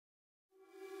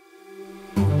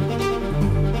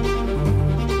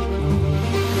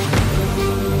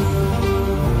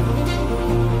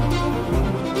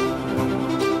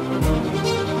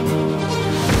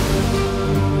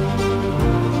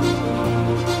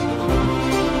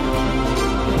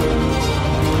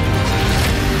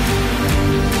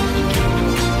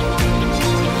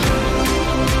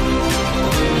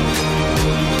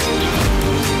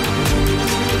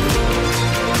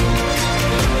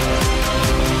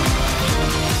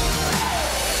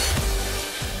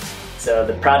So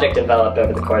the project developed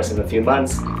over the course of a few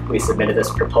months. We submitted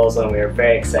this proposal and we were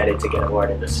very excited to get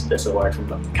awarded this award from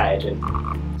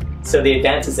QIAGEN. So the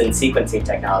advances in sequencing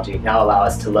technology now allow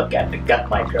us to look at the gut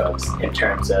microbes in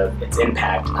terms of its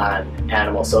impact on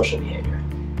animal social behavior.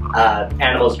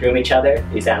 Animals groom each other.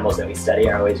 These animals that we study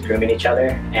are always grooming each other,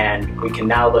 and we can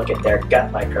now look at their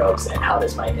gut microbes and how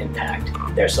this might impact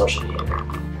their social behavior.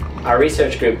 Our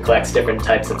research group collects different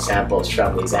types of samples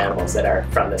from these animals that are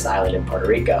from this island in Puerto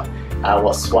Rico.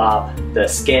 We'll swab the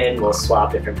skin, we'll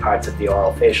swab different parts of the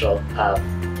oral-facial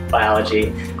biology,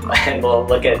 and we'll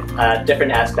look at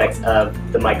different aspects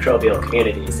of the microbial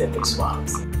communities in these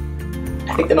swabs.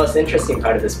 I think the most interesting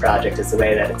part of this project is the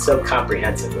way that it's so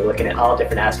comprehensive. We're looking at all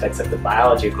different aspects of the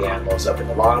biology of the animals over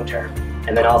the long term,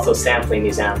 and then also sampling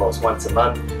these animals once a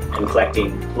month and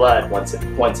collecting blood once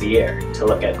a year to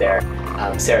look at their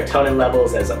serotonin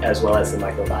levels as well as the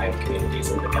microbiome communities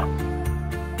in the gut.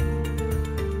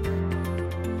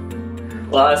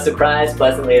 Well, I was surprised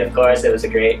pleasantly, of course. It was a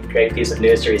great piece of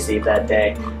news to receive that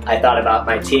day. I thought about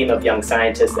my team of young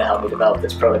scientists that helped me develop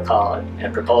this protocol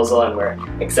and proposal, and we're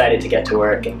excited to get to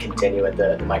work and continue with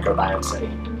the microbiome study.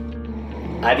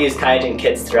 I've used QIAGEN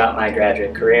kits throughout my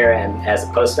graduate career, and as a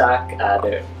postdoc,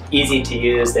 they're easy to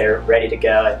use, they're ready to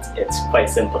go. It's quite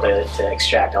simple to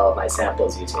extract all of my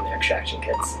samples using their extraction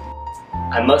kits.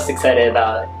 I'm most excited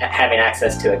about having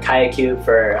access to a QIAcube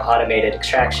for automated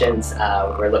extractions.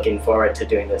 We're looking forward to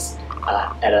doing this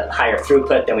at a higher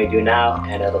throughput than we do now,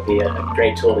 and it'll be a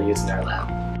great tool to use in our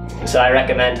lab. So I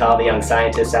recommend to all the young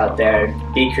scientists out there,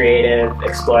 be creative,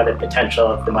 explore the potential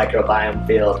of the microbiome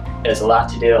field. There's a lot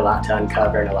to do, a lot to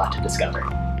uncover, and a lot to discover.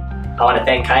 I want to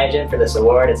thank QIAGEN for this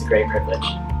award. It's a great privilege.